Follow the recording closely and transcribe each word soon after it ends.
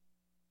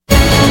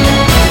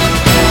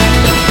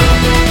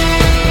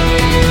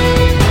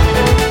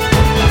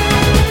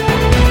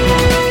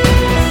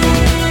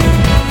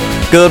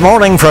Good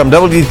morning from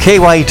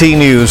WKYT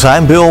News.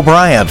 I'm Bill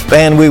Bryant,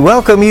 and we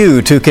welcome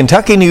you to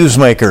Kentucky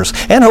Newsmakers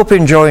and hope you're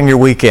enjoying your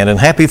weekend. And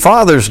happy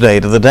Father's Day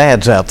to the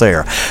dads out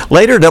there.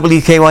 Later,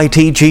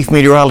 WKYT Chief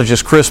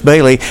Meteorologist Chris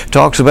Bailey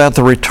talks about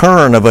the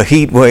return of a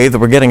heat wave that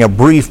we're getting a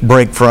brief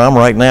break from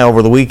right now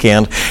over the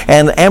weekend.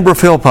 And Amber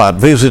Philpott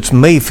visits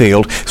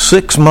Mayfield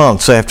 6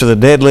 months after the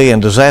deadly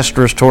and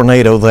disastrous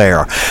tornado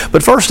there.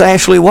 But first,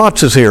 Ashley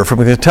Watts is here from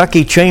the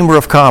Kentucky Chamber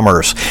of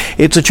Commerce.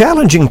 It's a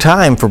challenging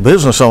time for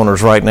business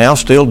owners right now,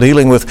 still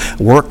dealing with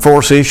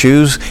workforce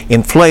issues,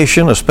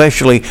 inflation,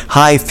 especially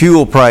high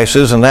fuel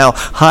prices, and now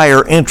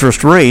higher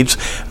interest rates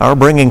are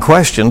bringing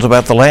questions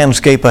about the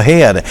landscape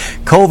ahead.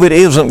 COVID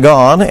isn't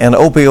gone, and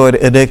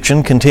opioid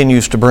addiction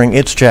continues to bring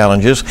its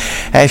challenges.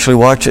 Ashley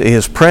Watts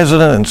is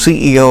president and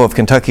CEO of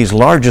Kentucky's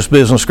largest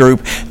business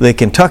group, the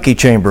Kentucky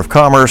Chamber of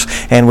Commerce,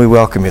 and we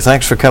welcome you.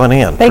 Thanks for coming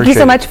in. Thank you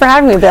so much for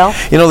having me, Bill.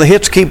 You know, the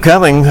hits keep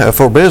coming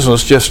for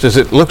business, just as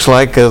it looks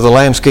like the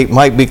landscape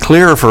might be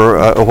clear for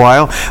a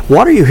while.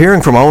 What are you hearing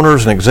from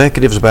owners and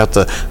executives about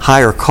the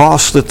higher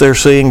costs that they're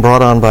seeing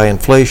brought on by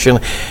inflation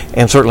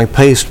and certainly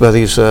paced by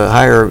these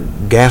higher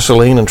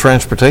gasoline and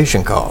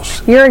transportation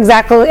costs? You're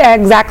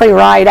exactly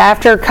right.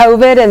 After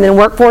COVID and then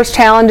workforce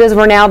challenges,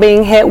 we're now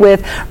being hit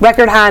with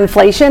record high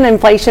inflation.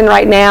 Inflation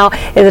right now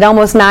is at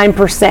almost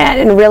 9%,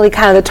 and really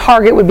kind of the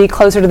target would be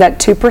closer to that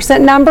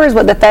 2% number is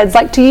what the feds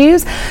like to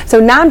use. So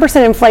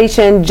 9%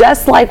 inflation,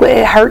 just like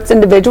it hurts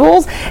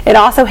individuals, it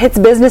also hits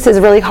businesses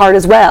really hard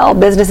as well.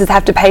 Businesses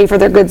have to pay for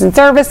their goods and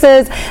services.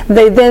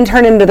 They then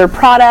turn into their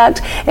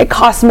product. It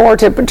costs more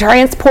to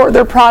transport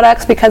their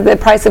products because the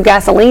price of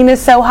gasoline is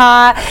so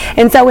high.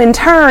 And so in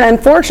turn,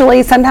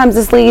 unfortunately, sometimes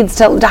this leads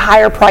to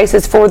higher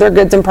prices for their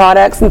goods and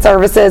products and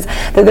services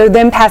that they're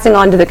then passing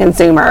on to the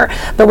consumer.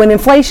 But when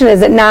inflation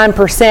is at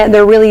 9%,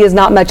 there really is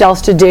not much else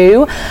to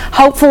do.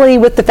 Hopefully,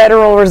 with the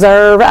Federal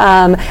Reserve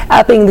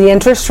upping the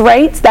interest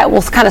rates, that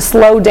will kind of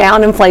slow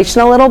down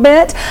inflation a little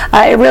bit.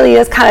 It really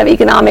is kind of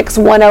economics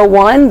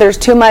 101. There's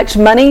too much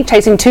money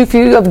chasing too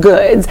few of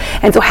goods.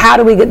 And so how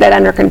do we get that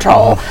under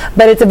control?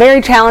 But it's a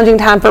very challenging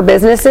time for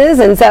businesses.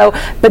 And so,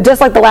 but just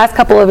like the last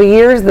couple of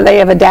years that they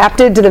have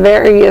adapted to the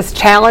various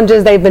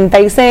challenges they've been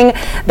facing,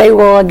 they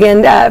will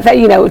again,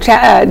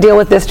 deal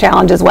with this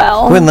challenge as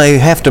well. When they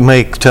have to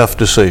make tough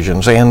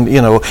decisions, and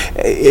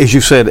as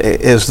you said,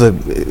 as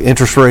the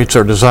interest rates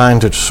are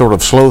designed to sort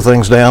of slow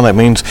things down, that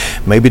means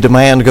maybe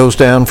demand goes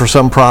down for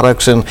some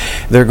products, and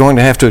they're going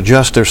to have to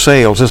adjust their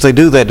sales. As they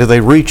do that, do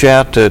they reach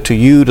out to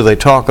you? Do they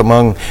talk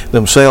among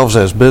themselves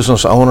as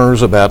business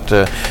owners about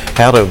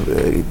how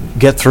to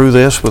get through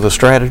this with a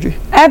strategy?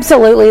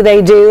 Absolutely,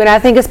 they do. And I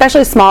think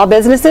especially small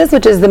businesses,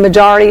 which is the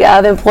majority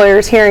of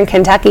employers here in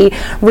Kentucky,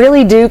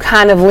 really do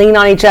kind of lean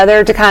on each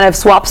other to kind of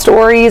swap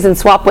stories and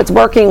swap what's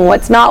working,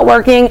 what's not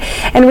working.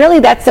 And really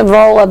that's the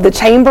role of the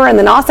chamber, and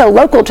then also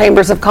local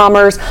chambers of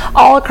commerce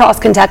all across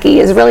Kentucky,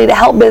 is really to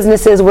help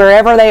businesses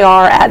wherever they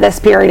are at this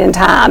period in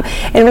time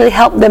and really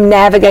help them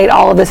navigate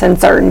all of this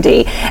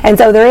uncertainty. And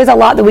so there is a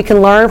lot that we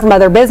can learn from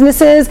other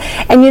businesses.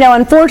 And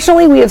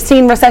unfortunately, we have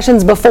seen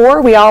recessions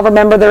before. We all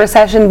remember the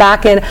recession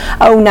back in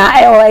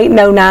 08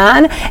 and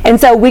 09. And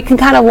so we can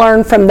kind of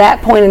learn from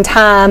that point in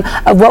time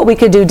of what we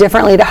could do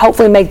differently to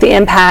hopefully make the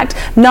impact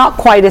not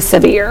quite as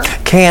severe.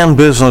 Can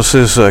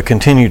businesses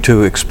continue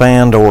to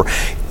expand or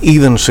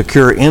even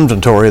secure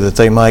inventory that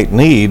they might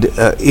need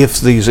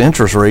if these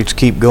interest rates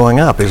keep going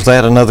up? Is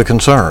that another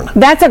concern?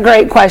 That's a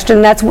great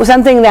question. That's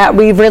something that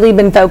we've really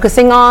been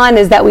focusing on,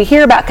 is that we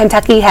hear about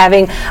Kentucky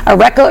having a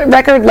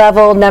record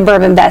level number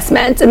of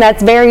investments, and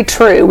that's very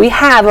true. We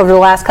have over the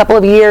last couple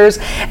of years,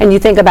 and you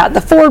think about the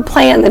Ford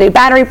plant, the new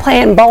battery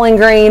plant in Bowling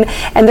Green,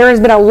 and there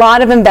has been a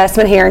lot of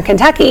investment here in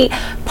Kentucky.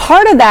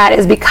 Part of that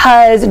is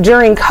because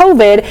during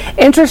COVID,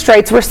 interest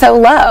rates were so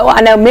low.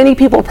 I know many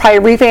people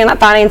probably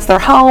refinance their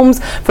homes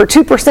for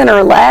 2%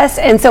 or less,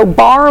 and so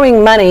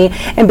borrowing money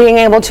and being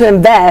able to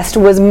invest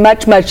was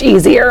much, much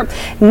easier.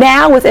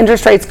 Now with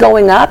interest rates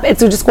going up,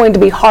 it's just going to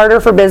be harder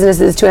for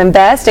businesses to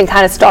invest and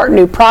kind of start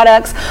new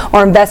products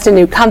or invest in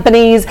new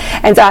companies,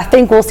 and so I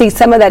think we'll see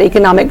some of that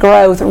economic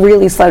growth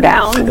really slow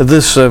down.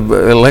 This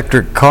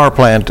electric car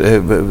plant,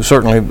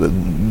 certainly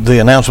the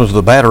announcements of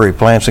the battery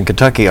plants in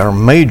Kentucky are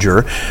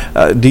major.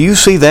 Do you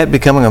see that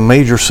becoming a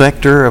major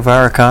sector of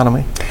our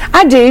economy?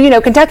 I do.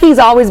 Kentucky's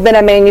always been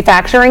a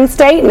manufacturing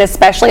state, and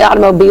especially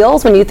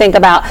automobiles, when you think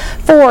about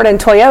Ford and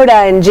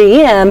Toyota and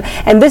GM,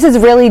 and this is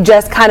really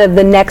just kind of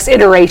the next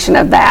iteration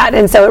of that.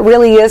 And so it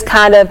really is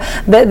kind of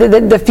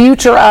the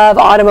future of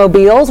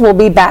automobiles will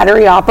be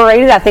battery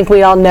operated. I think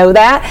we all know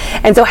that.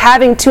 And so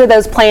having two of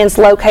those plants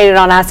located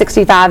on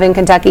I-65 in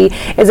Kentucky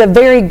is a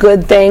very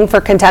good thing for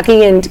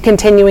Kentucky and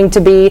continuing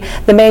to be be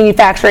the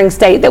manufacturing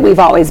state that we've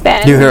always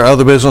been. Do you hear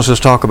other businesses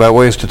talk about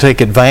ways to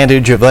take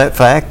advantage of that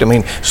fact? I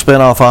mean,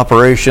 spin-off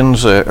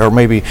operations or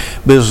maybe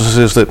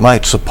businesses that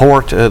might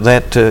support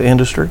that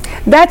industry?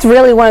 That's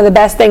really one of the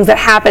best things that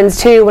happens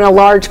too when a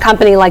large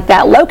company like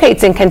that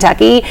locates in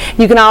Kentucky.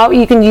 You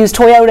can use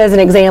Toyota as an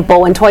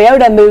example. When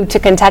Toyota moved to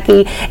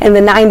Kentucky in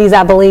the 90s,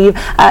 I believe,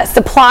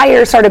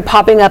 suppliers started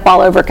popping up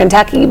all over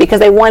Kentucky because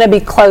they want to be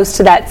close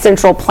to that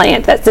central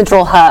plant, that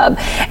central hub.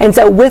 And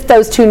so with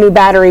those two new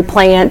battery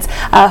plants,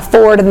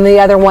 Ford and the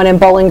other one in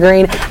Bowling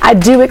Green, I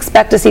do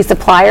expect to see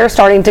suppliers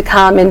starting to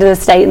come into the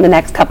state in the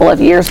next couple of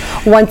years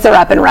once they're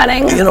up and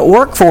running. You know,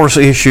 workforce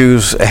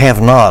issues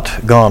have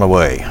not gone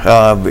away.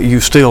 You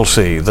still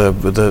see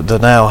the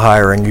now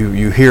hiring.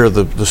 You hear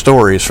the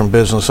stories from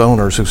business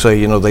owners who say,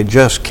 you know, they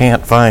just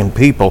can't find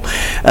people.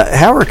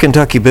 How are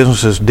Kentucky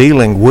businesses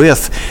dealing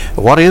with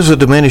what is a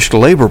diminished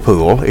labor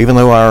pool? Even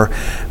though our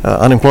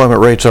unemployment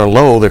rates are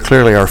low, there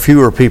clearly are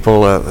fewer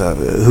people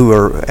who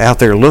are out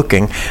there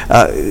looking,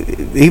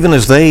 even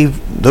as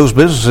those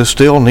businesses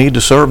still need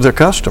to serve their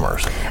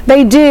customers.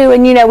 They do,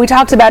 and you know, we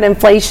talked about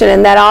inflation,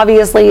 and that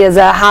obviously is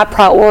a high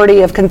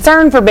priority of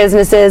concern for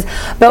businesses,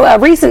 but a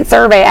recent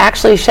survey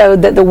actually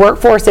showed that the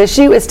workforce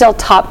issue is still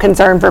top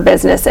concern for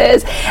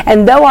businesses.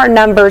 And though our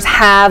numbers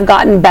have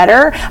gotten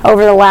better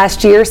over the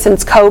last year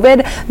since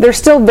COVID, they're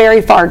still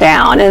very far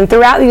down. And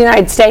throughout the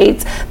United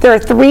States, there are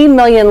 3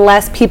 million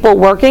less people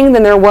working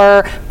than there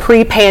were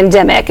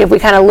pre-pandemic, if we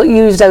kind of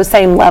use those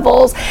same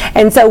levels.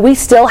 And so we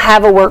still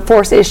have a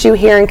workforce issue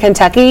here in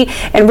Kentucky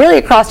and really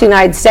across the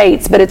United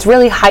States, but it's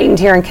really heightened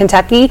here in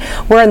Kentucky.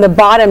 We're in the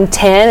bottom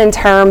 10 in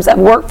terms of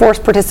workforce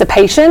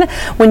participation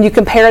when you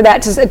compare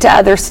that to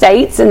other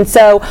states. And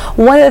so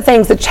one of the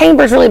things the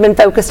Chamber's really been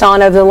focused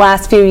on over the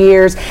last few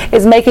years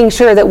is making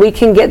sure that we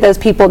can get those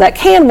people that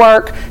can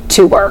work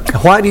to work.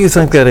 Why do you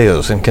think that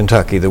is in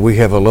Kentucky, that we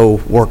have a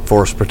low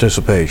workforce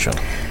participation?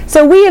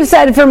 So we have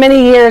said for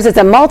many years it's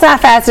a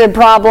multifaceted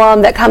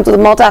problem that comes with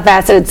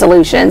multifaceted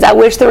solutions. I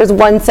wish there was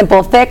one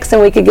simple fix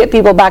and we could get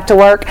people back to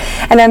work,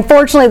 and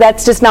unfortunately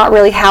that's just not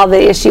really how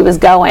the issue is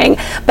going.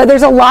 But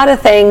there's a lot of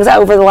things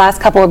over the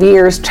last couple of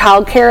years.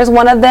 Childcare is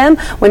one of them.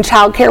 When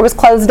childcare was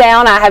closed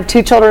down, I have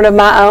 2 children of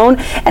my own,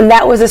 and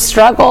that was a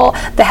struggle.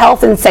 The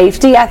health and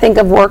safety, I think,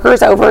 of workers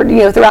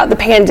throughout the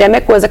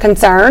pandemic was a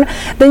concern.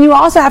 Then you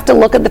also have to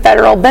look at the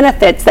federal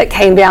benefits that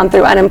came down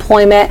through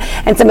unemployment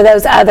and some of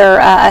those other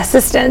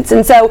assistance.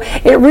 And so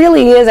it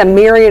really is a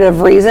myriad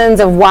of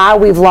reasons of why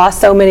we've lost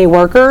so many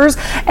workers,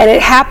 and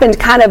it happened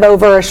kind of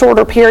over a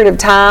shorter period of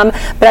time,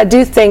 but I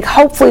do think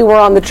hopefully we're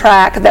on the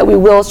track that we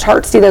will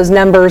start to see those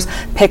numbers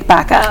pick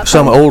back up.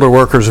 Some older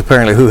workers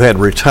apparently who had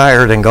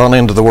retired and gone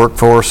into the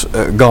workforce,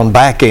 gone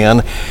back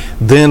in,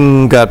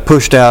 then got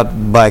pushed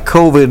out by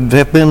COVID,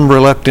 have been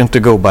reluctant to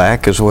go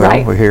back as well.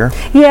 Right. We hear.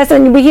 Yes,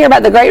 and we hear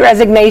about the Great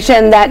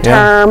Resignation, that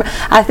term.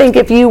 I think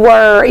if you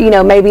were,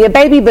 maybe a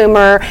baby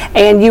boomer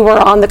and you were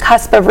on the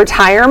cusp of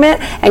retirement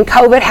and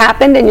COVID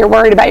happened and you're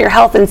worried about your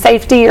health and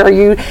safety, or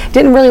you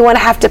didn't really want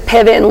to have to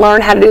pivot and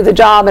learn how to do the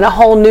job in a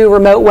whole new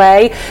remote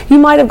way, you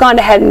might have gone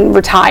ahead and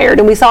retired.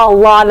 And we saw a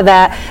lot of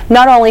that,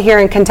 not only here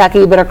in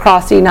Kentucky, but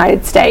across the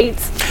United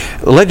States.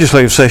 The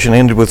legislative session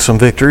ended with some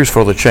victories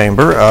for the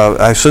Chamber.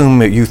 I assume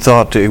that you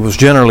thought it was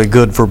generally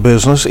good for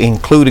business,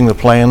 including the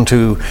plan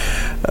to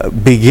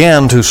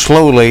begin to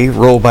slowly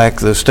roll back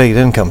the state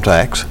income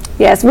tax.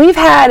 Yes, we've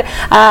had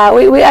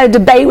we had a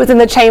debate within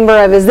the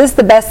Chamber of, is this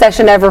the best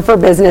session ever for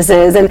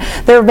businesses? And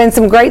there have been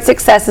some great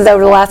successes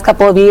over the last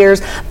couple of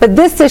years, but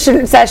this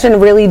session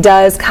really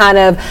does kind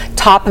of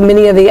top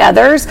many of the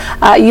others.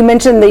 You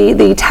mentioned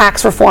the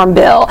tax reform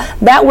bill.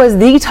 That was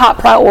the top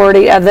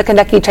priority of the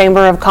Kentucky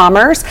Chamber of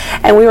Commerce,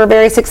 and we were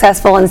very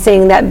successful in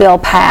seeing that bill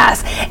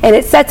pass. And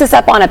it sets us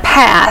up on a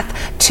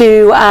path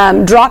to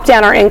drop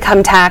down our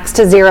income tax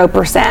to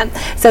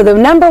 0%. So the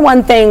number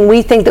one thing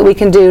we think that we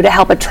can do to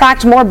help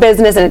attract more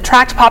business and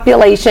attract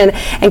population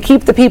and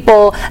keep the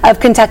people of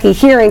Kentucky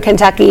here in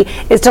Kentucky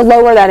is to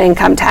lower that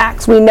income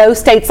tax. We know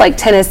states like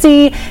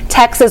Tennessee,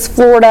 Texas,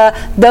 Florida,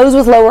 those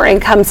with lower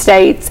income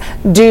states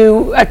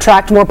do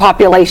attract more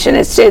population.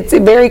 It's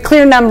very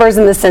clear numbers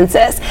in the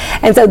census.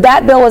 And so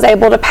that bill was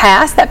able to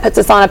pass. That puts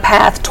us on a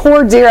path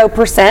toward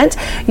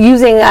 0%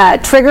 using a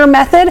trigger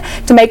method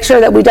to make sure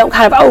that we don't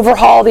kind of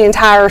overhaul the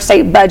entire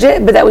state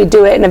budget, but that we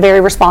do it in a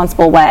very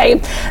responsible way.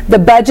 The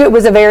budget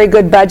was a very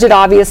good budget,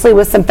 obviously,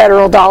 with some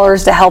federal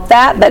dollars to help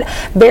that, but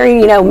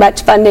very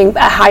much funding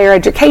higher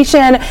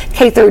education,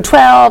 K through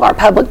 12, our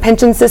public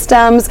pension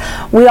systems.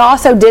 We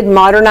also did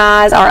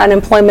modernize our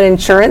unemployment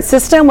insurance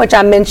system, which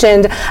I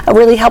mentioned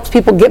really helps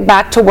people get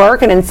back to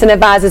work and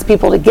incentivizes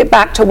people to get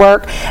back to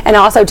work and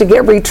also to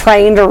get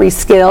retrained or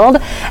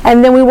reskilled.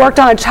 And then we worked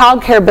on a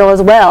child care bill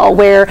as well,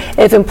 where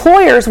if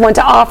employers want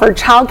to offer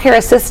child care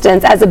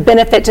assistance as a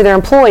benefit to their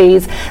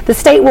employees, the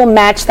state will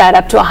match that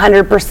up to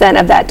 100%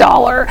 of that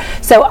dollar.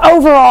 So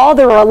overall,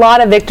 there were a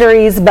lot of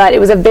victories employees, but it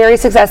was a very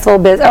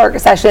successful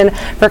session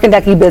for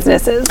Kentucky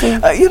businesses.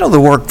 You know, the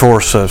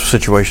workforce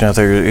situation out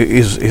there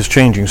is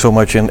changing so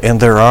much, and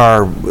there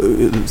are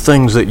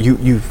things that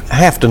you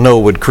have to know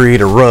would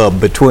create a rub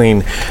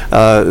between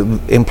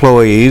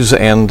employees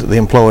and the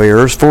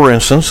employers. For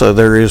instance,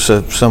 there is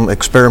some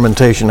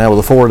experimentation now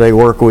with a 4-day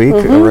work week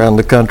around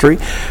the country.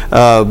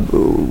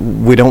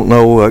 We don't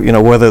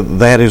know, whether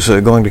that is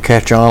going to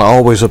catch on.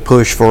 Always a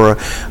push for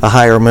a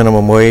higher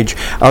minimum wage.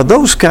 Are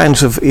those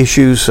kinds of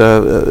issues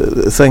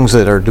things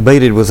that are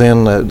debated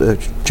within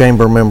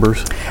chamber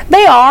members?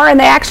 They are, and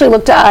they actually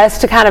look to us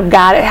to kind of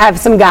have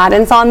some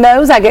guidance on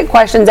those. I get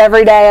questions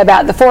every day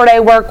about the 4-day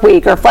work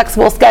week or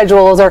flexible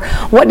schedules, or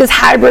what does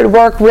hybrid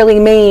work really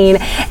mean?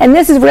 And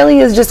this really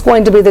is just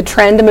going to be the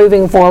trend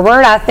moving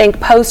forward. I think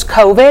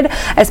post-COVID,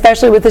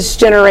 especially with this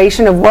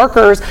generation of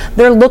workers,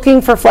 they're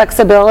looking for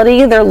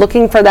flexibility. They're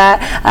looking for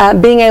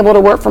that, being able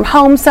to work from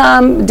home,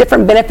 some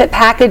different benefit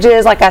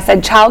packages. Like I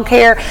said,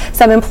 childcare,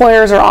 some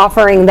employers are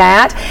offering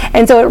that.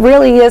 And so it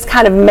really is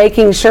kind of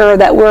making sure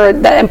that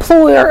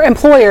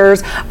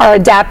employers are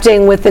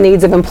adapting with the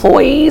needs of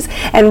employees.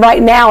 And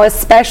right now,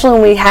 especially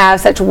when we have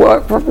such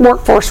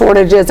workforce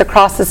shortages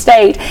across the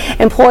state,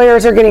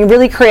 employers are getting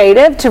really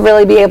creative to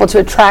really be able to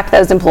attract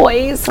those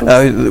employees.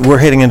 We're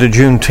heading into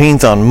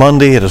Juneteenth on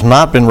Monday. It has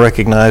not been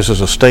recognized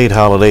as a state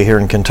holiday here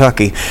in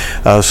Kentucky.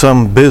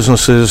 Some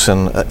businesses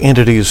and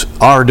entities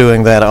are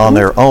doing that on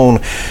their own.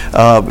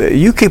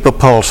 You keep a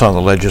pulse on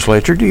the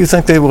legislature. Do you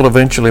think they will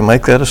eventually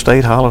make that a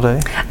state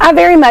holiday? I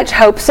very much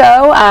hope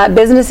so.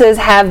 Businesses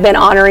have been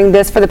honoring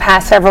this for the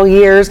past several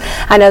years.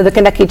 I know the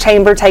Kentucky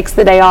Chamber takes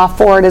the day off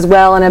for it as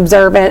well and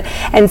observe it.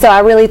 And so I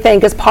really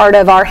think as part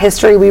of our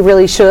history, we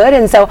really should.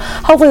 And so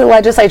hopefully the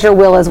legislature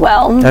will as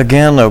well.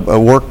 Again, a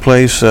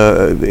workplace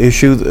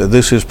issue.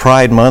 This is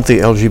Pride Month. The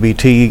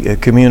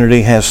LGBT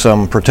community has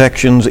some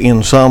protections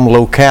in some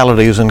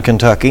localities in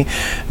Kentucky.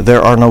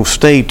 There are no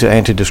state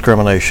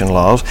anti-discrimination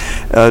laws.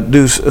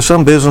 Do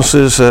some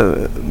businesses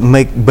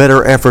make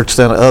better efforts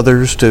than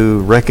others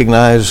to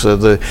recognize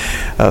the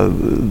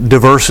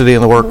diversity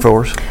in the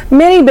workforce?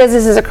 Many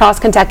businesses across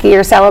Kentucky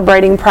are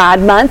celebrating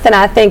Pride Month, and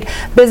I think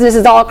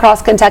businesses all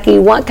across Kentucky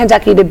want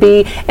Kentucky to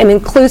be an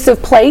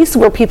inclusive place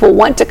where people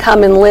want to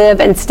come and live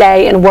and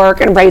stay and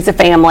work and raise a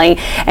family.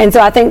 And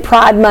so I think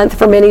Pride Month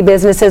for many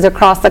businesses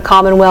across the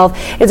Commonwealth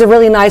is a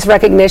really nice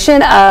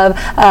recognition of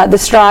the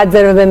strides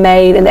that have been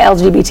made in the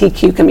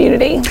LGBTQ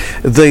community.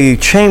 The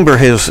Chamber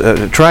has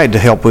tried to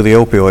help with the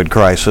opioid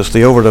crisis.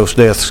 The overdose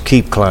deaths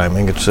keep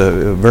climbing. It's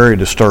very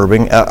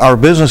disturbing. Are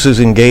businesses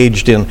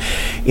engaged in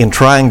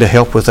trying to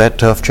help with that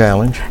tough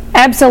challenge?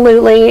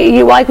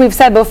 Absolutely. Like we've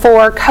said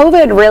before,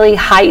 COVID really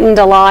heightened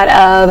a lot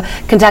of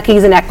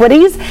Kentucky's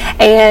inequities,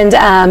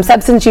 and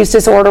substance use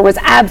disorder was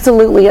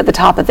absolutely at the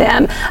top of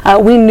them.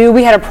 We knew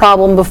we had a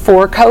problem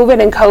before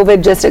COVID, and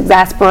COVID just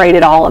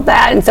exacerbated all of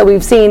that. And so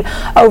we've seen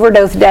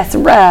overdose deaths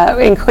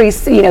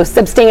increase,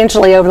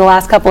 substantially over the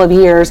last couple of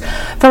years.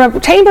 From a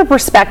chamber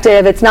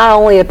perspective, it's not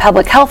only a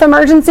public health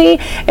emergency,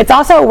 it's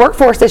also a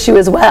workforce issue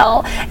as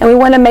well. And we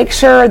want to make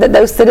sure that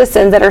those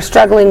citizens that are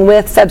struggling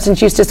with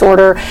substance use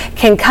disorder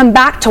can come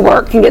back to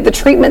work, can get the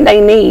treatment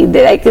they need,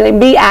 that they can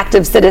be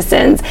active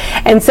citizens.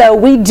 And so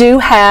we do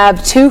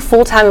have 2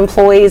 full-time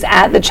employees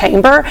at the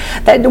chamber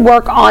that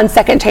work on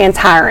second chance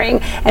hiring.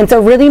 And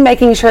so really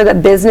making sure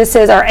that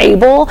businesses are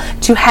able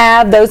to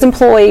have those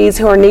employees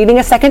who are needing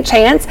a second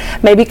chance,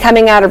 maybe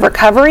coming out of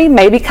recovery,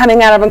 maybe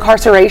coming out of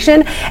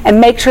incarceration, and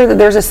make sure that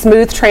there's a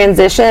smooth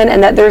transition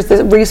and that there's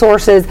the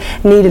resources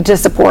needed to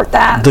support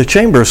that. The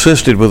chamber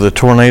assisted with the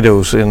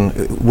tornadoes in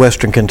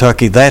western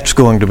Kentucky. That's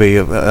going to be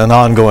an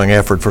ongoing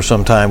effort for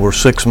some time. We're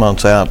 6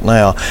 months out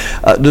now.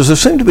 Does there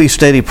seem to be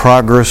steady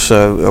progress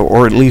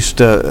or at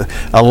least a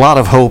lot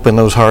of hope in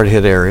those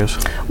hard-hit areas?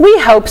 We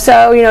hope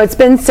so. It's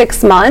been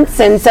 6 months,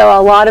 and so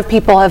a lot of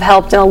people have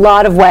helped in a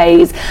lot of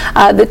ways.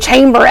 The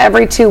chamber,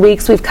 every 2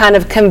 weeks, we've kind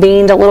of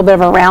convened a little bit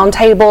of a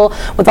roundtable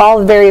with all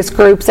the various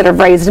groups that have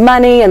raised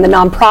money and the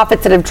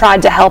nonprofits that have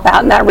tried to help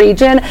out in that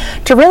region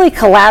to really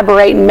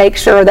collaborate and make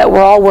sure that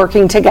we're all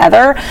working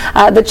together.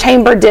 The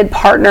chamber did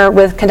partner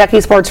with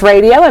Kentucky Sports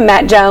Radio and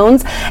Matt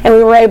Jones, and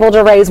we were able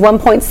to raise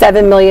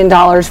 $1.7 million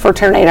for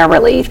tornado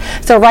relief.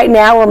 So right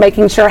now we're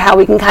making sure how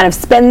we can kind of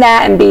spend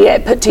that and be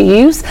it put to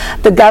use.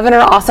 The governor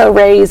also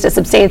raised a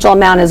substantial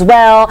amount as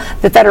well.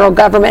 The federal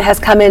government has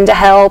come in to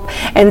help.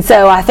 And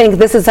so I think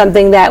this is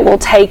something that will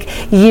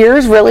take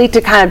years really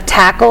to kind of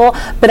tackle,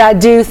 but I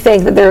do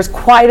think that there's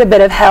quite a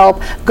bit of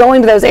help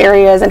going to those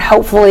areas, and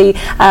hopefully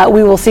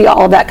we will see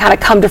all of that kind of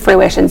come to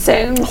fruition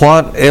soon.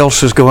 What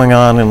else is going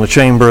on in the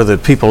chamber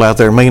that people out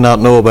there may not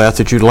know about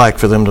that you'd like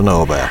for them to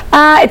know about?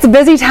 It's a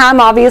busy time,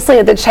 obviously,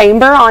 at the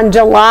Chamber. On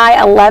July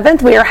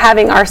 11th, we are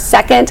having our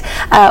second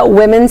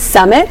Women's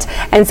Summit,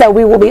 and so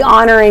we will be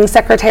honoring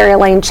Secretary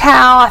Elaine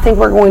Chao. I think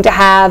we're going to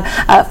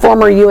have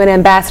former UN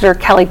Ambassador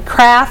Kelly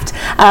Craft.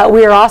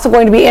 We are also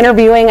going to be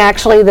interviewing,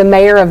 actually, the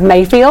mayor of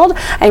Mayfield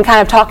and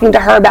kind of talking to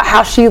her about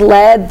how she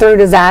led through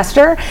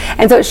disaster.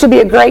 And so it should be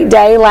a great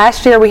day.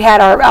 Last year, we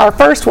had our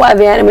first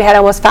event, and we had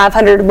almost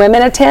 500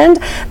 women attend.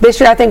 This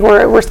year, I think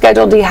we're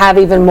scheduled to have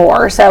even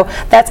more. So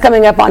that's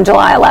coming up on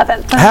July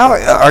 11th. How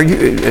are you?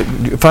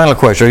 Final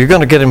question: are you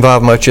going to get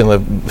involved much in the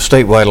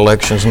statewide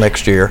elections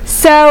next year?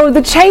 So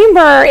the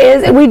Chamber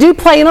we do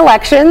play in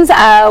elections.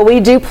 We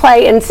do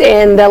play in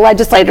the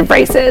legislative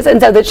races, and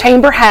so the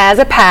Chamber has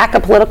a PAC, a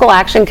political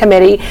action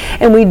committee,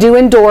 and we do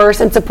endorse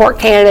and support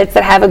candidates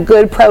that have a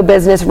good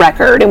pro-business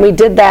record. And we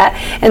did that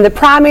in the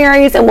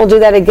primaries, and we'll do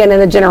that again in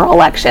the general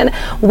election.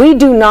 We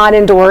do not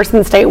endorse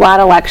in statewide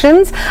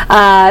elections,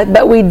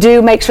 but we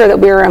do make sure that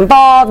we're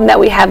involved and that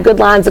we have good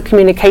lines of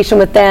communication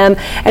with them.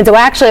 And so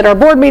actually at our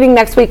board meeting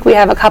next week, we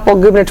have a couple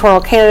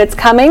gubernatorial candidates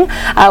coming.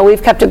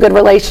 We've kept a good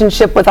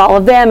relationship with all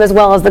of them as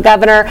well as the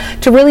governor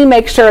to really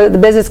make sure that the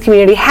business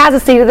community has a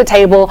seat at the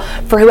table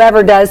for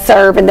whoever does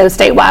serve in those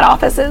statewide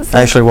offices.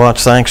 Ashley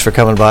Watts, thanks for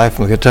coming by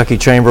from the Kentucky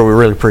Chamber. We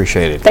really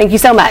appreciate it. Thank you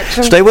so much.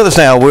 Stay with us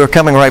now. We're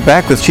coming right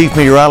back with Chief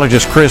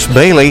Meteorologist Chris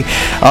Bailey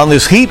on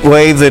this heat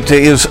wave that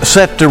is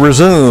set to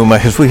resume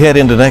as we head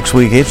into next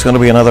week. It's going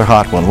to be another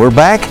hot one. We're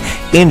back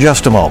in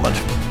just a moment.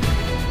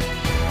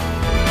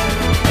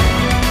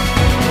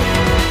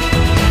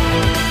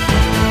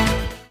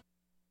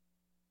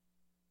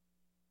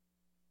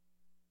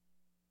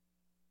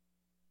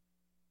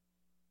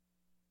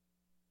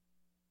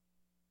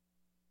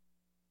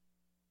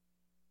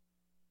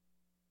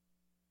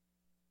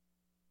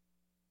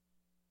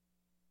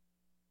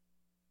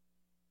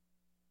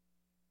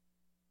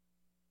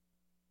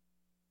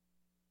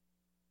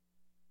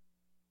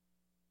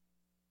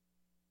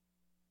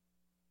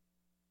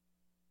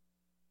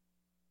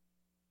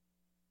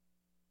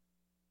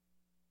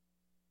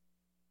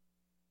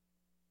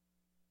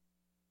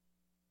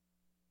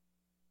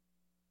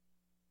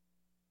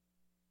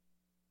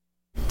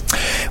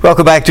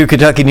 Welcome back to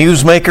Kentucky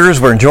Newsmakers.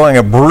 We're enjoying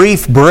a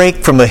brief break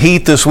from the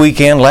heat this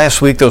weekend.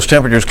 Last week, those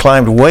temperatures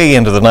climbed way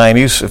into the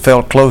 90s. It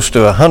felt close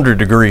to 100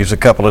 degrees a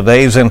couple of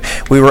days, and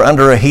we were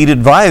under a heat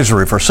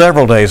advisory for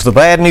several days. The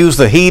bad news,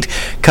 the heat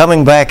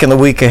coming back in the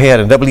week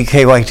ahead. And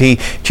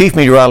WKYT Chief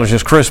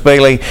Meteorologist Chris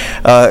Bailey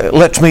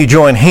lets me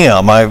join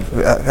him. I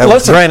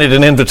was granted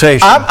an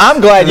invitation. I'm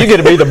glad you get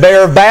to be the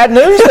bearer of bad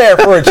news there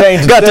for a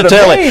change. Got to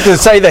tell it. To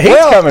say the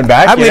heat's coming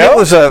back. I mean, it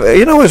was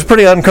a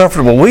pretty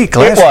uncomfortable week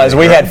last week. It was.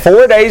 We had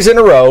 4 days in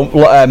a row,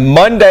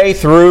 Monday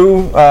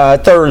through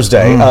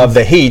Thursday, of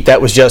the heat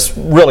that was just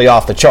really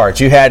off the charts.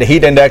 You had a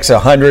heat index of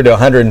 100 to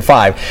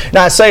 105.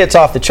 Now, I say it's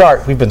off the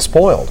chart. We've been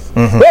spoiled.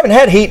 We haven't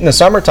had heat in the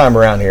summertime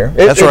around here.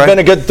 It's been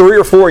a good 3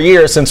 or 4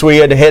 years since we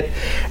had hit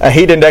a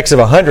heat index of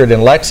 100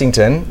 in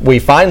Lexington. We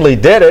finally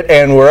did it,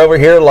 and we're over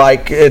here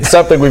like it's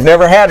something we've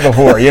never had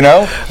before, you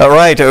know?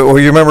 Right. Well,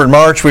 you remember in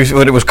March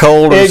when it was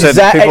cold, we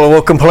said people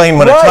will complain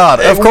when it's hot.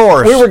 Of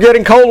course. We were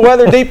getting cold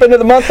weather deep into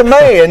the month of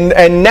May,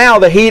 and now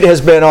the heat has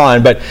been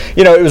on. But,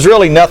 you know, it was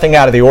really nothing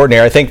out of the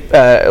ordinary. I think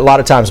a lot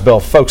of times, Bill,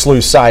 folks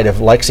lose sight of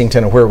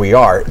Lexington and where we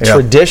are. Yeah.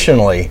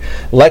 Traditionally,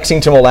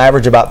 Lexington will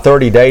average about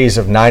 30 days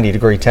of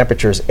 90-degree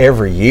temperatures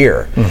every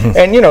year.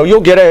 And, you know,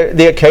 you'll get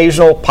the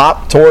occasional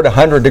pop toward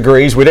 100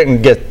 degrees. We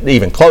didn't get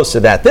even close to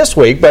that this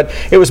week, but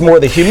it was more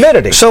the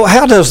humidity. So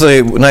how does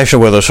the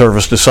National Weather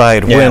Service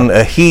decide when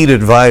a heat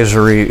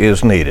advisory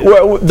is needed?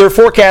 Well, they're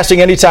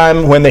forecasting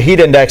anytime when the heat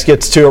index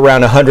gets to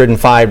around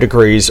 105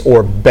 degrees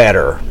or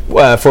better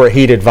for a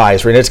heat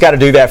advisory. And it's got to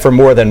do that for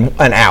more than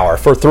an hour,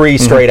 for 3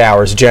 straight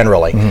hours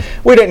generally.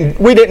 We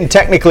didn't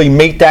technically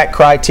meet that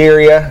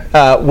criteria.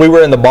 We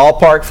were in the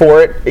ballpark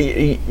for it.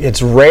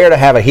 It's rare to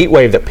have a heat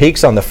wave that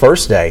peaks on the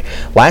first day.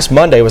 Last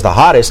Monday was the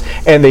hottest,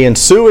 and the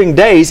ensuing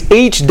days,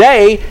 each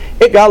day,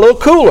 it got a little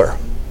cooler.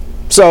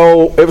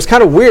 So it was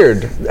kind of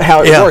weird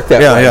how it worked that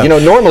way. Yeah. You know,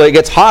 normally it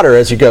gets hotter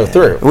as you go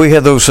through. We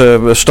had those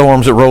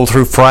storms that rolled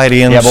through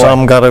Friday, and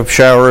some got a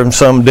shower and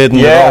some didn't,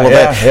 and all of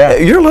that.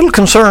 Yeah. You're a little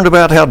concerned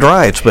about how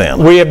dry it's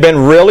been. We have been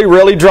really,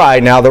 really dry.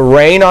 Now, the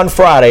rain on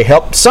Friday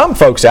helped some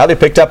folks out. They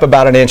picked up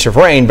about an inch of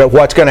rain, but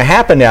what's going to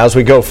happen now as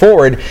we go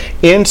forward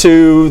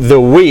into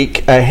the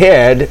week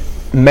ahead,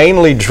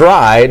 mainly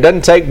dry. It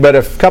doesn't take but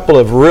a couple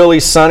of really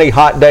sunny,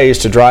 hot days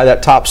to dry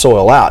that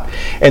topsoil out.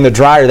 And the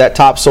drier that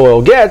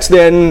topsoil gets,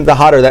 then the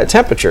hotter that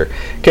temperature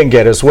can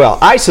get as well.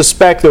 I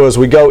suspect, though, as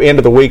we go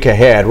into the week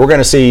ahead, we're going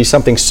to see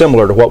something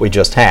similar to what we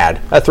just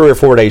had, a 3 or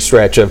 4 day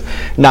stretch of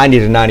 90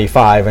 to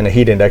 95 and a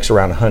heat index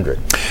around 100.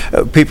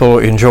 People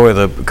enjoy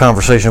the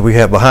conversation we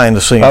have behind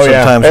the scenes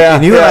sometimes.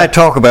 And you and I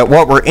talk about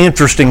what were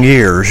interesting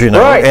years, you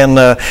know. And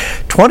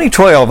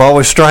 2012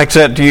 always strikes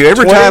that to you.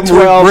 Every time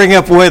we bring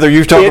up weather,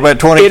 you talk about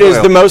 2012. It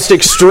is the most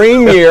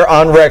extreme year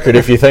on record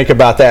if you think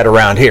about that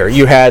around here.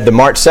 You had the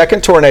March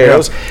 2nd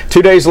tornadoes. Yep.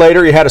 2 days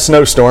later, you had a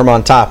snowstorm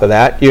on top of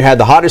that. You had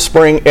the hottest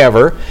spring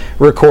ever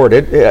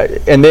recorded.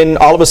 And then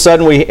all of a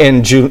sudden,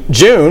 in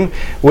June,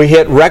 we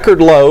hit record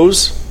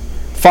lows,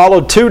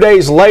 followed 2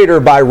 days later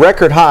by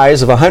record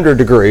highs of 100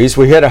 degrees.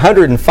 We hit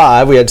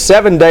 105. We had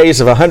 7 days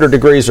of 100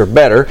 degrees or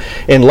better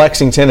in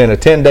Lexington in a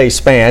 10-day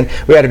span.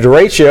 We had a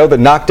derecho that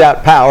knocked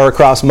out power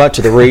across much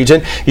of the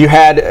region. You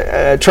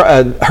had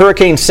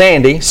Hurricane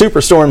Sandy,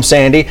 Superstorm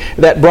Sandy,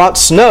 that brought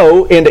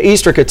snow into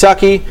eastern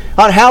Kentucky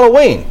on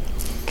Halloween.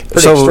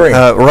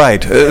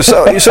 Right.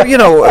 So you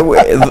know,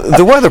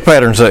 the weather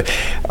patterns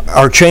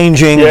are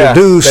changing. Yeah, there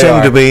do they seem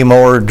are. to be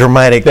more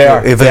dramatic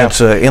events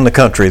in the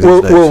country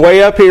these days. We're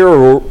way up here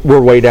or we're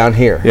way down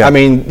here. Yeah. I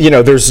mean, you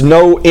know, there's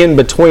no in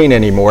between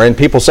anymore. And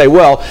people say,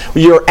 well,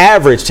 your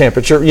average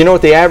temperature, you know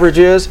what the average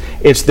is?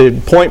 It's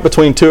the point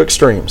between two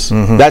extremes.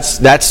 Mm-hmm. That's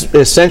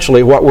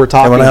essentially what we're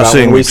talking about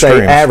when we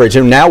say average.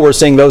 And now we're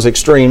seeing those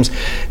extremes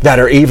that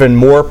are even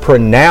more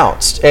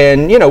pronounced.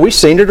 And, you know, we've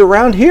seen it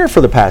around here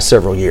for the past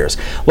several years.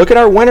 Look at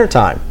our winter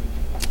time.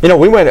 You know,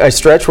 we went a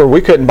stretch where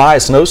we couldn't buy a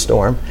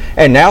snowstorm,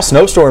 and now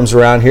snowstorms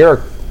around here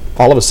are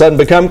all of a sudden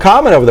become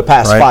common over the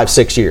past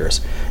 5-6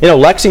 years. You know,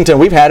 Lexington,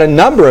 we've had a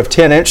number of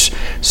 10-inch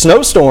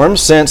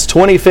snowstorms since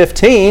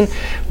 2015,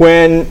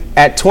 when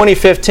at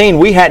 2015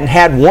 we hadn't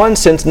had one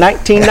since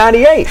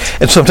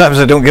 1998. And sometimes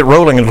they don't get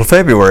rolling until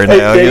February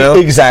now, you know?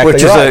 Exactly.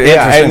 Which is an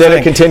interesting and then thing.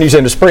 it continues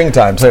into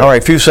springtime. So. All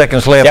right, a few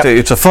seconds left. Yep.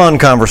 It's a fun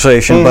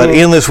conversation, but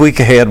in this week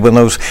ahead, when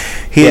those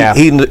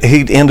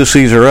heat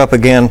indices are up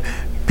again,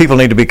 people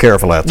need to be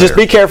careful out there. Just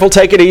be careful.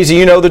 Take it easy.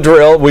 You know the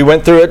drill. We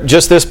went through it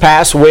just this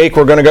past week.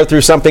 We're going to go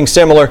through something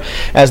similar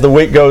as the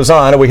week goes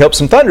on. And we hope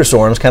some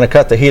thunderstorms kind of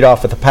cut the heat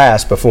off at the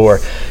pass before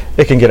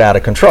it can get out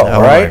of control.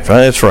 All right?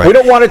 That's right. We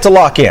don't want it to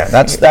lock in.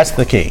 That's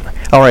the key.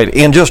 All right,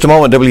 in just a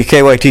moment,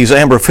 WKYT's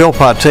Amber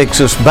Philpott takes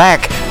us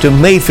back to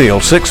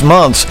Mayfield 6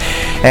 months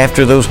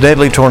after those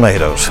deadly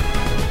tornadoes.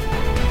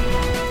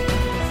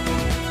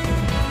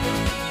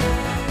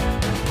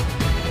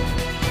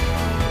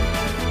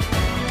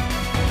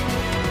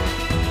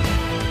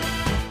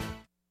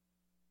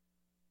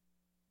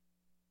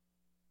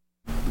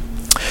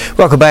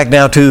 Welcome back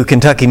now to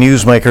Kentucky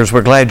Newsmakers.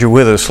 We're glad you're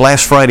with us.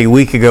 Last Friday, a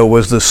week ago,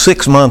 was the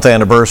 6-month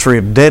anniversary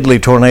of deadly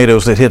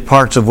tornadoes that hit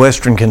parts of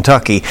western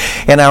Kentucky.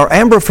 And our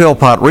Amber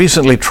Philpott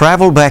recently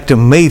traveled back to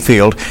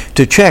Mayfield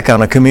to check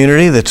on a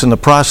community that's in the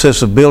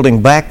process of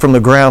building back from the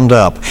ground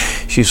up.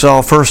 She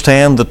saw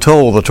firsthand the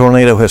toll the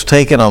tornado has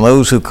taken on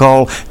those who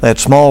call that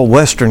small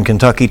western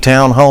Kentucky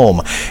town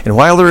home. And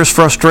while there is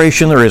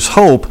frustration, there is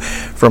hope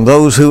from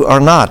those who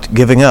are not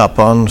giving up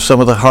on some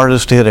of the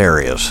hardest hit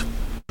areas.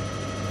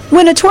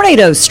 When a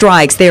tornado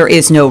strikes, there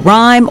is no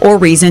rhyme or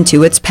reason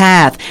to its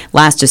path.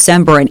 Last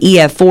December, an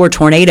EF4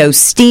 tornado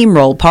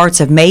steamrolled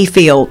parts of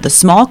Mayfield. The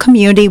small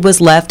community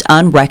was left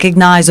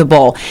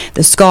unrecognizable.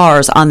 The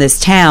scars on this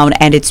town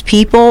and its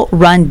people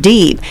run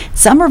deep.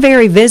 Some are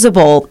very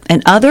visible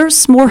and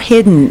others more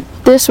hidden.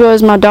 This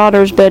was my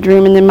daughter's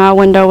bedroom, and then my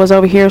window was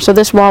over here, so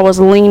this wall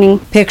was leaning.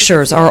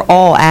 Pictures are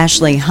all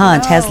Ashley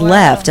Hunt has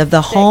left of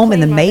the home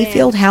in the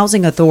Mayfield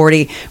Housing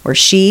Authority where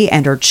she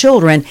and her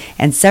children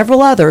and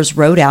several others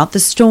rode out the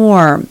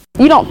storm.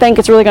 You don't think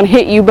it's really going to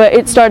hit you, but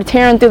it started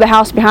tearing through the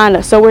house behind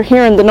us, so we're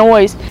hearing the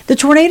noise. The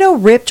tornado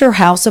ripped her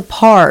house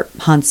apart.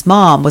 Hunt's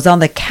mom was on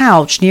the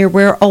couch near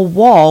where a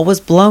wall was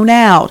blown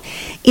out.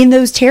 In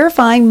those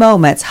terrifying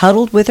moments,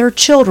 huddled with her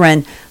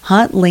children,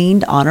 Hunt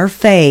leaned on her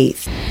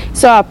faith.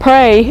 So I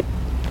pray,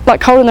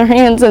 like holding their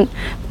hands, and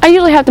I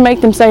usually have to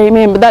make them say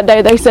amen, but that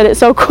day they said it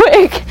so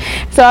quick.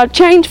 So I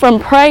changed from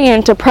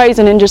praying to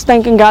praising and just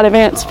thanking God in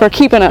advance for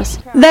keeping us.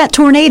 That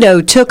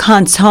tornado took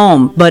Hunt's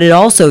home, but it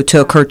also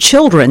took her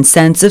children's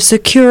sense of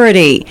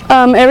security.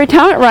 Every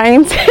time it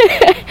rains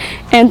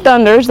and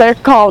thunders, they're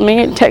calling me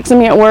and texting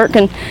me at work,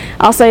 and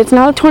I'll say it's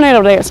not a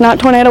tornado day, it's not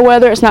tornado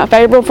weather, it's not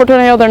favorable for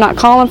tornado, they're not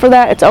calling for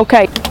that, it's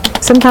okay.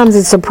 Sometimes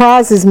it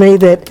surprises me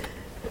that,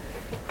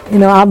 you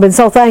know, I've been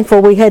so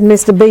thankful we hadn't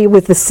missed a beat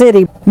with the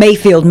city.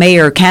 Mayfield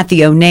Mayor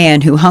Kathy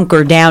Onan, who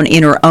hunkered down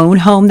in her own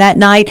home that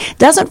night,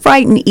 doesn't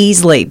frighten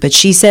easily, but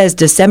she says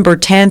December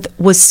 10th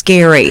was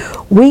scary.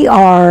 We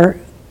are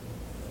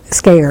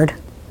scared.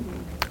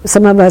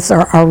 Some of us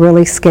are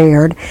really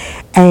scared.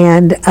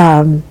 And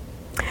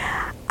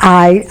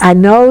I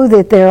know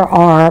that there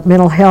are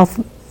mental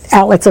health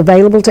outlets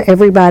available to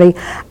everybody.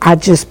 I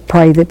just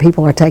pray that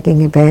people are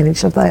taking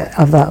advantage of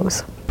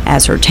those.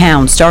 As her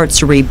town starts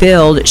to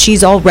rebuild,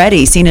 she's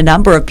already seen a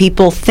number of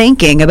people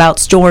thinking about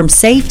storm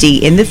safety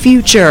in the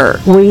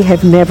future. We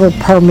have never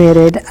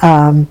permitted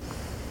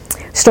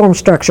storm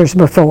structures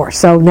before.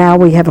 So now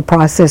we have a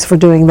process for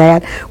doing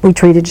that. We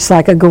treat it just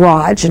like a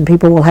garage, and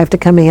people will have to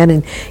come in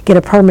and get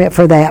a permit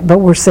for that, but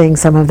we're seeing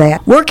some of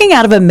that. Working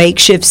out of a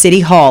makeshift city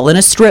hall in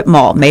a strip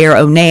mall, Mayor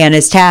Onan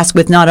is tasked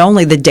with not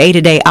only the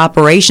day-to-day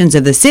operations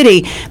of the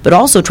city, but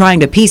also trying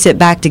to piece it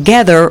back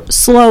together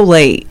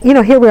slowly. You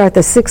know, here we are at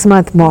the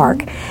 6-month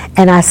mark,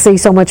 and I see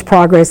so much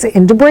progress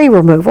in debris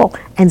removal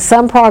and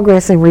some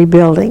progress in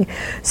rebuilding.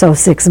 So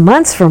 6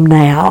 months from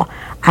now,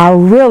 I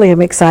really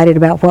am excited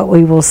about what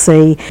we will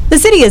see. The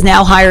city has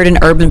now hired an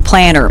urban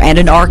planner and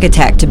an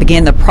architect to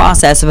begin the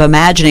process of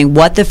imagining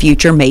what the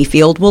future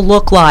Mayfield will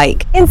look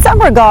like. In some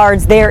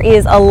regards, there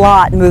is a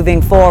lot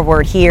moving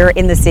forward here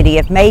in the city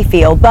of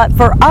Mayfield, but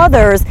for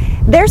others,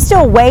 they're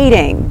still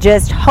waiting,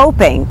 just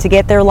hoping to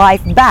get their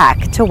life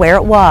back to where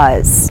it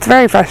was. It's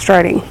very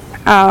frustrating.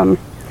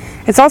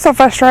 It's also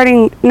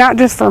frustrating not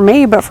just for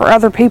me, but for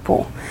other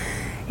people.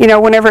 You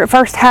know, whenever it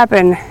first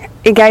happened,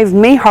 it gave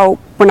me hope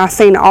when I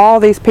seen all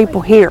these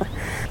people here.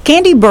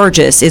 Candy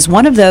Burgess is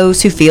one of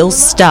those who feels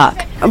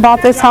stuck. I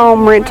bought this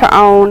home rent to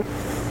own,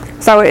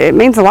 so it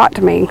means a lot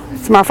to me.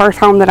 It's my first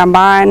home that I'm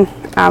buying.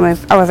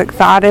 I was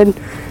excited.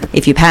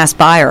 If you pass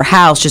by her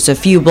house just a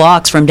few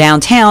blocks from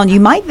downtown, you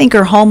might think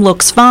her home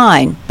looks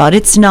fine, but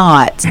it's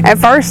not. At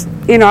first,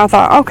 you know, I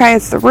thought, okay,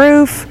 it's the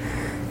roof,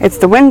 it's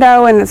the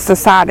window, and it's the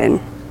siding.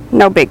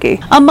 No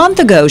biggie. A month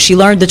ago, she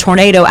learned the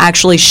tornado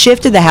actually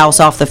shifted the house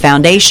off the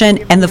foundation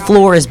and the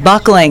floor is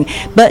buckling.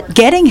 But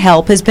getting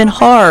help has been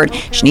hard.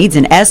 She needs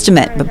an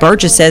estimate, but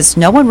Burgess says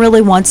no one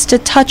really wants to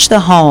touch the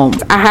home.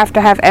 I have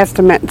to have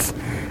estimates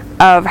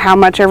of how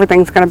much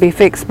everything's going to be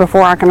fixed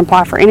before I can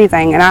apply for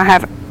anything. And I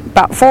have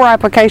about 4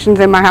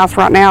 applications in my house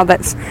right now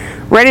that's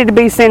ready to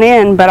be sent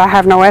in, but I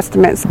have no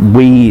estimates.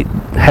 We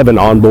have an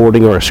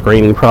onboarding or a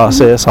screening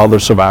process, all the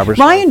survivors.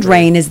 Ryan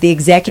Drain is the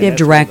executive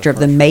director of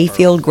the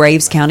Mayfield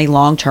Graves County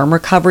Long-Term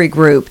Recovery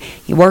Group.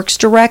 He works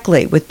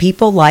directly with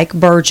people like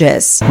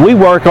Burgess. We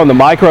work on the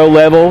micro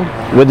level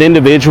with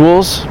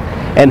individuals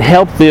and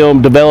help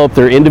them develop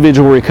their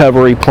individual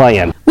recovery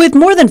plan. With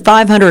more than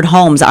 500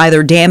 homes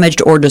either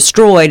damaged or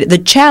destroyed, the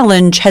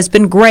challenge has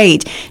been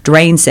great.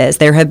 Drain says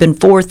there have been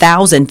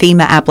 4,000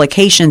 FEMA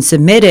applications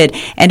submitted,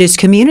 and his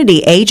community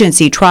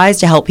agency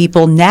tries to help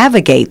people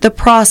navigate the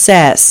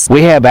process.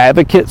 We have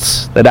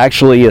advocates that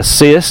actually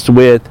assist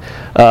with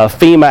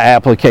FEMA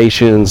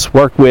applications,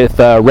 work with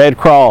Red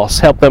Cross,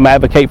 help them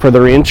advocate for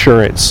their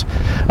insurance.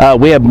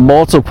 We have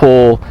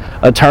multiple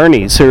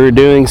attorneys who are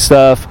doing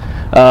stuff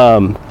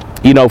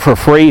for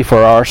free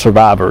for our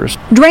survivors.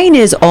 Drain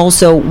is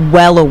also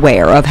well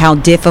aware of how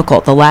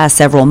difficult the last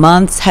several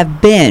months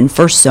have been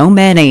for so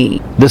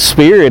many. The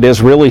spirit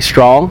is really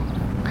strong.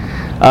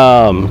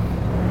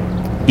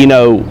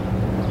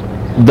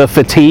 The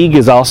fatigue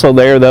is also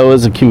there, though,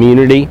 as a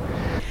community.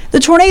 The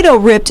tornado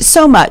ripped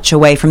so much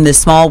away from this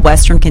small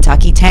western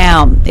Kentucky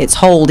town. Its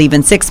hold,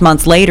 even 6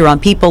 months later, on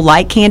people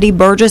like Candy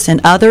Burgess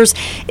and others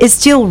is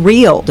still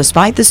real,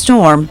 despite the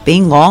storm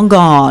being long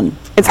gone.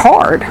 It's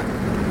hard.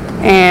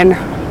 And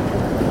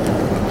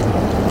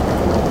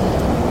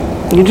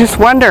you just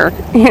wonder,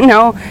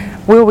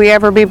 will we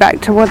ever be back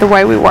to the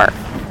way we were?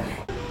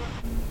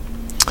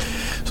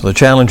 So the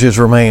challenges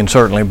remain,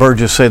 certainly.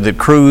 Burgess said that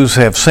crews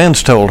have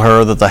since told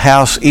her that the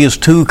house is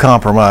too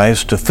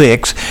compromised to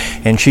fix,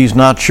 and she's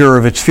not sure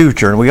of its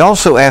future. And we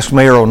also asked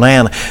Mayor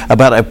Onan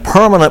about a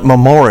permanent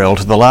memorial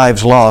to the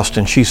lives lost,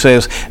 and she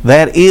says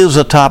that is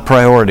a top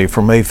priority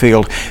for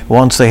Mayfield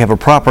once they have a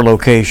proper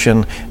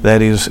location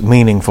that is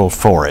meaningful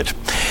for it.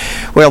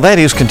 Well, that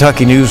is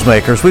Kentucky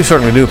Newsmakers. We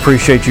certainly do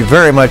appreciate you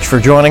very much for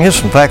joining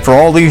us. In fact, for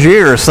all these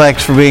years,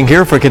 thanks for being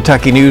here for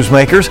Kentucky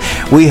Newsmakers.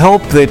 We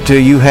hope that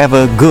you have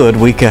a good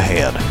week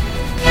ahead.